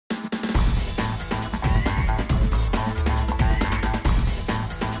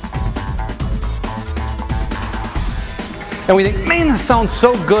and we think, man, this sounds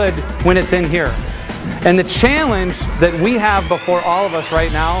so good when it's in here. And the challenge that we have before all of us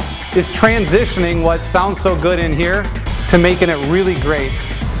right now is transitioning what sounds so good in here to making it really great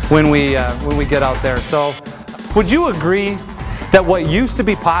when we get out there. So would you agree that what used to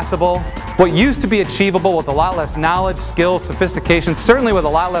be possible, what used to be achievable with a lot less knowledge, skill, sophistication, certainly with a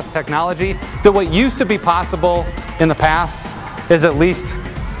lot less technology, that what used to be possible in the past is at least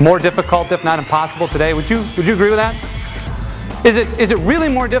more difficult, if not impossible today? Would you agree with that? Is it really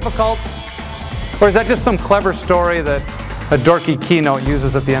more difficult? Or is that just some clever story that a dorky keynote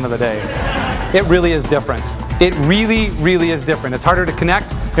uses at the end of the day? It really is different. It really, really is different. It's harder to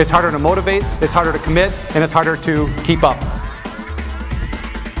connect, it's harder to motivate, it's harder to commit, and it's harder to keep up.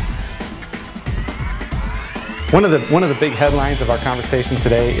 One of the big headlines of our conversation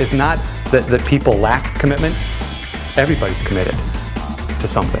today is not that people lack commitment. Everybody's committed to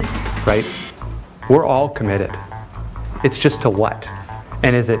something, right? We're all committed. It's just to what?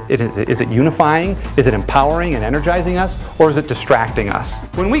 And is it unifying? Is it empowering and energizing us? Or is it distracting us?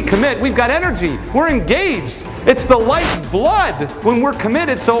 When we commit, we've got energy. We're engaged. It's the lifeblood when we're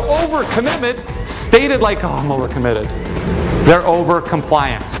committed. So overcommitment, stated like, oh, I'm overcommitted. They're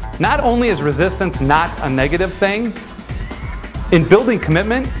over-compliant. Not only is resistance not a negative thing, in building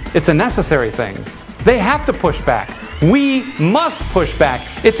commitment, it's a necessary thing. They have to push back. We must push back.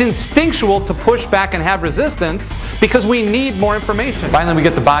 It's instinctual to push back and have resistance because we need more information. Finally, we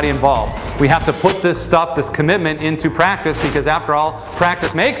get the body involved. We have to put this stuff, this commitment, into practice because after all,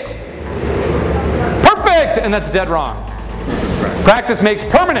 practice makes perfect! And that's dead wrong. Practice makes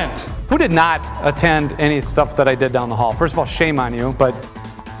permanent. Who did not attend any stuff that I did down the hall? First of all, shame on you, but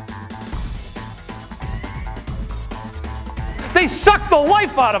they suck the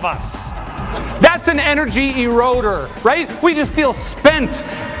life out of us. That's an energy eroder, right? We just feel spent,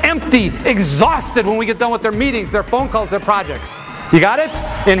 empty, exhausted when we get done with their meetings, their phone calls, their projects. You got it?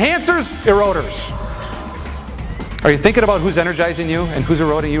 Enhancers, eroders. Are you thinking about who's energizing you and who's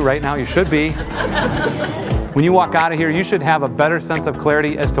eroding you right now? You should be. When you walk out of here, you should have a better sense of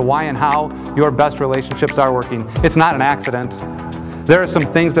clarity as to why and how your best relationships are working. It's not an accident. There are some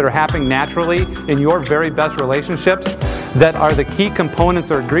things that are happening naturally in your very best relationships that are the key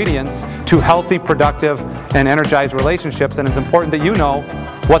components or ingredients to healthy, productive, and energized relationships, and it's important that you know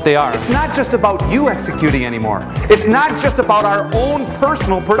what they are. It's not just about you executing anymore. It's not just about our own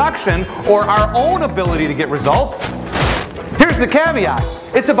personal production or our own ability to get results. Here's the caveat.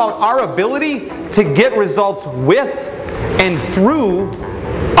 It's about our ability to get results with and through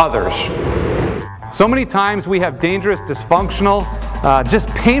others. So many times we have dangerous, dysfunctional, just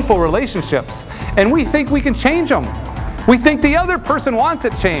painful relationships, and we think we can change them. We think the other person wants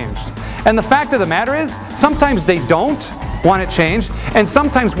it changed. And the fact of the matter is, sometimes they don't want it changed, and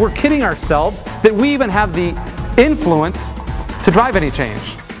sometimes we're kidding ourselves that we even have the influence to drive any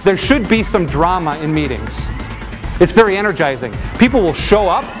change. There should be some drama in meetings. It's very energizing. People will show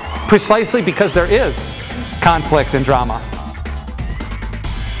up precisely because there is conflict and drama.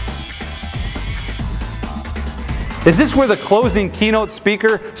 Is this where the closing keynote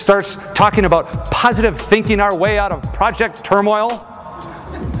speaker starts talking about positive thinking our way out of project turmoil?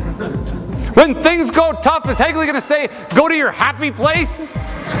 When things go tough, is Hegele going to say, go to your happy place?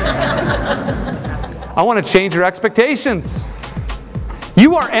 I want to change your expectations.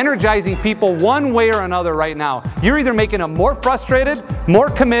 You are energizing people one way or another right now. You're either making them more frustrated,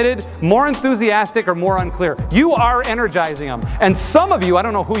 more committed, more enthusiastic, or more unclear. You are energizing them. And some of you, I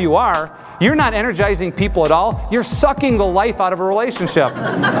don't know who you are, you're not energizing people at all. You're sucking the life out of a relationship.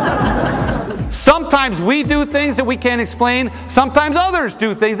 Sometimes we do things that we can't explain. Sometimes others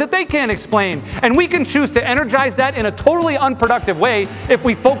do things that they can't explain. And we can choose to energize that in a totally unproductive way if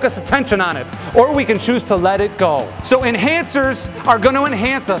we focus attention on it. Or we can choose to let it go. So enhancers are going to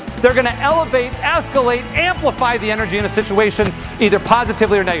enhance us. They're going to elevate, escalate, amplify the energy in a situation either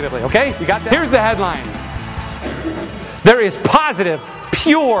positively or negatively. Okay? You got that? Here's the headline. There is positive,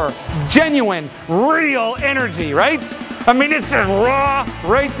 pure, genuine, real energy, right? I mean, it's just raw,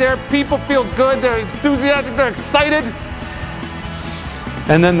 right there. People feel good, they're enthusiastic, they're excited.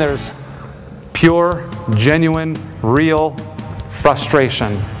 And then there's pure, genuine, real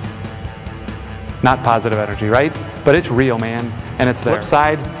frustration. Not positive energy, right? But it's real, man, and it's there. Flip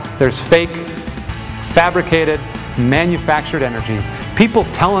side, there's fake, fabricated, manufactured energy. People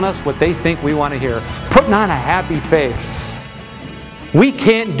telling us what they think we want to hear, putting on a happy face. We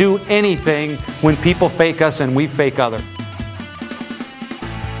can't do anything when people fake us and we fake others.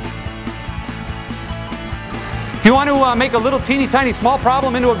 If you want to make a little teeny tiny small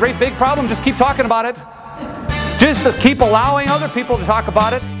problem into a great big problem, just keep talking about it. Just keep allowing other people to talk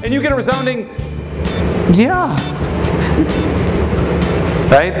about it, and you get a resounding, yeah.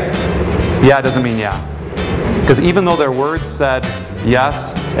 Right? Yeah doesn't mean yeah. Because even though their words said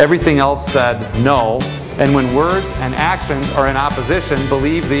yes, everything else said no. And when words and actions are in opposition,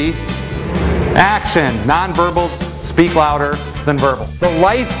 believe the action. Nonverbals speak louder than verbal. The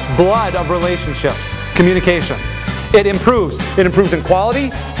lifeblood of relationships, communication. It improves. It improves in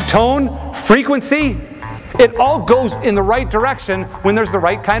quality, tone, frequency. It all goes in the right direction when there's the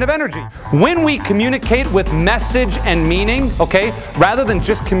right kind of energy. When we communicate with message and meaning, okay, rather than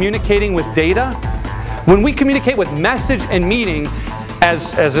just communicating with data, when we communicate with message and meaning,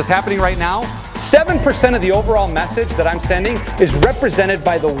 as is happening right now, 7% of the overall message that I'm sending is represented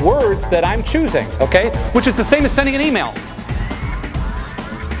by the words that I'm choosing, okay? Which is the same as sending an email,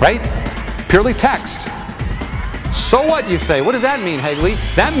 right? Purely text. So what, you say? What does that mean, Hegele?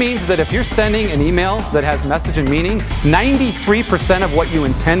 That means that if you're sending an email that has message and meaning, 93% of what you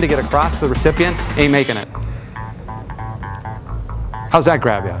intend to get across to the recipient ain't making it. How's that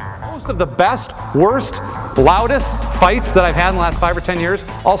grab you? Most of the best, worst, loudest fights that I've had in the last 5 or 10 years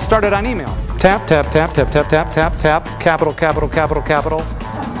all started on email. Tap, tap, tap, tap, tap, tap, tap, tap, capital, capital, capital, capital.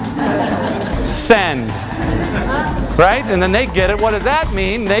 Send. Right? And then they get it. What does that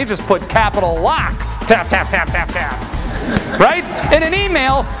mean? They just put capital lock. Tap, tap, tap, tap, tap. Right? In an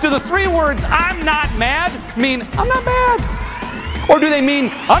email, do the 3 words, I'm not mad, mean, I'm not mad? Or do they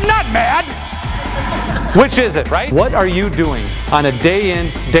mean, I'm not mad? Which is it, right? What are you doing on a day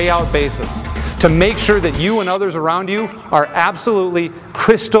in, day out basis to make sure that you and others around you are absolutely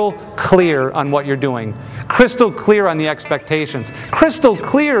crystal clear on what you're doing? Crystal clear on the expectations. Crystal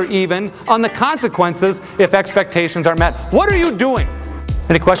clear even on the consequences if expectations are met. What are you doing?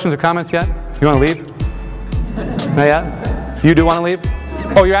 Any questions or comments yet? You want to leave? Not yet? You do want to leave?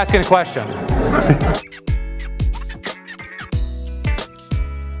 Oh, you're asking a question.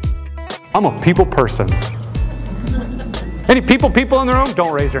 I'm a people person. Any people in the room?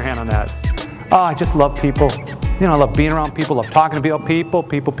 Don't raise your hand on that. Oh, I just love people. You know, I love being around people, love talking to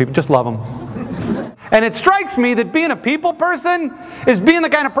people, just love them. And it strikes me that being a people person is being the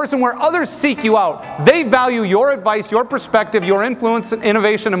kind of person where others seek you out. They value your advice, your perspective, your influence,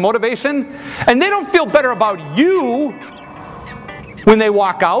 innovation, and motivation. And they don't feel better about you when they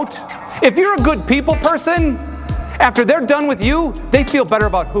walk out. If you're a good people person, after they're done with you, they feel better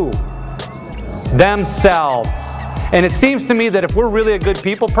about who? Themselves. And it seems to me that if we're really a good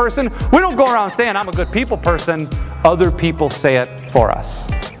people person, we don't go around saying, I'm a good people person. Other people say it for us.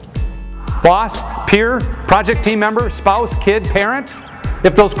 Boss, peer, project team member, spouse, kid, parent.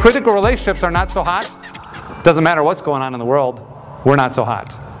 If those critical relationships are not so hot, doesn't matter what's going on in the world, we're not so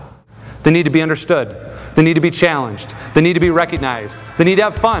hot. They need to be understood. They need to be challenged. They need to be recognized. They need to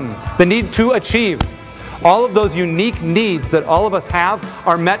have fun. They need to achieve. All of those unique needs that all of us have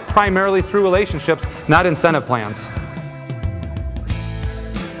are met primarily through relationships, not incentive plans.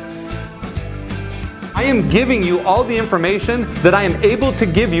 I am giving you all the information that I am able to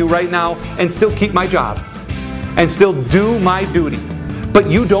give you right now and still keep my job and still do my duty. But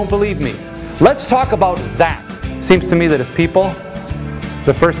you don't believe me. Let's talk about that. Seems to me that as people,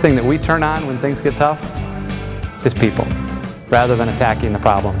 the first thing that we turn on when things get tough is people, rather than attacking the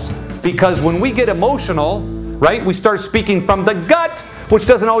problems. Because when we get emotional, right, we start speaking from the gut, which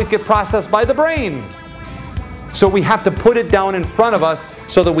doesn't always get processed by the brain. So we have to put it down in front of us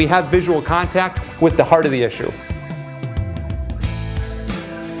so that we have visual contact with the heart of the issue.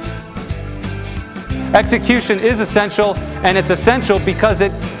 Execution is essential, and it's essential because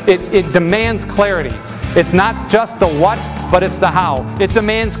it demands clarity. It's not just the what, but it's the how. It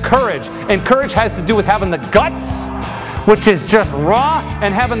demands courage, and courage has to do with having the guts, which is just raw,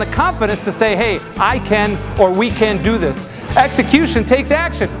 and having the confidence to say, hey, I can or we can do this. Execution takes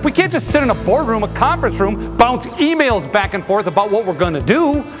action. We can't just sit in a boardroom, a conference room, bounce emails back and forth about what we're going to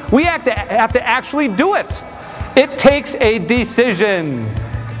do. We have to actually do it. It takes a decision.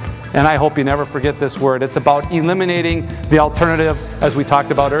 And I hope you never forget this word. It's about eliminating the alternative, as we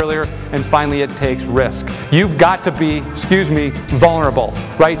talked about earlier, and finally it takes risk. You've got to be, vulnerable,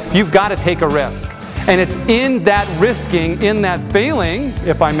 right? You've got to take a risk. And it's in that risking, in that failing,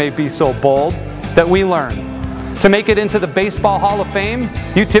 if I may be so bold, that we learn. To make it into the Baseball Hall of Fame,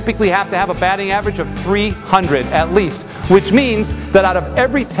 you typically have to have a batting average of 300 at least, which means that out of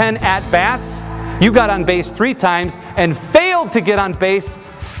every 10 at-bats, you got on base 3 times and failed to get on base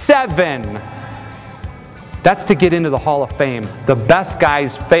 7. That's to get into the Hall of Fame. The best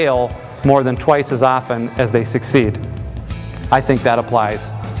guys fail more than twice as often as they succeed. I think that applies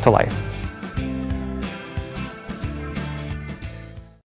to life.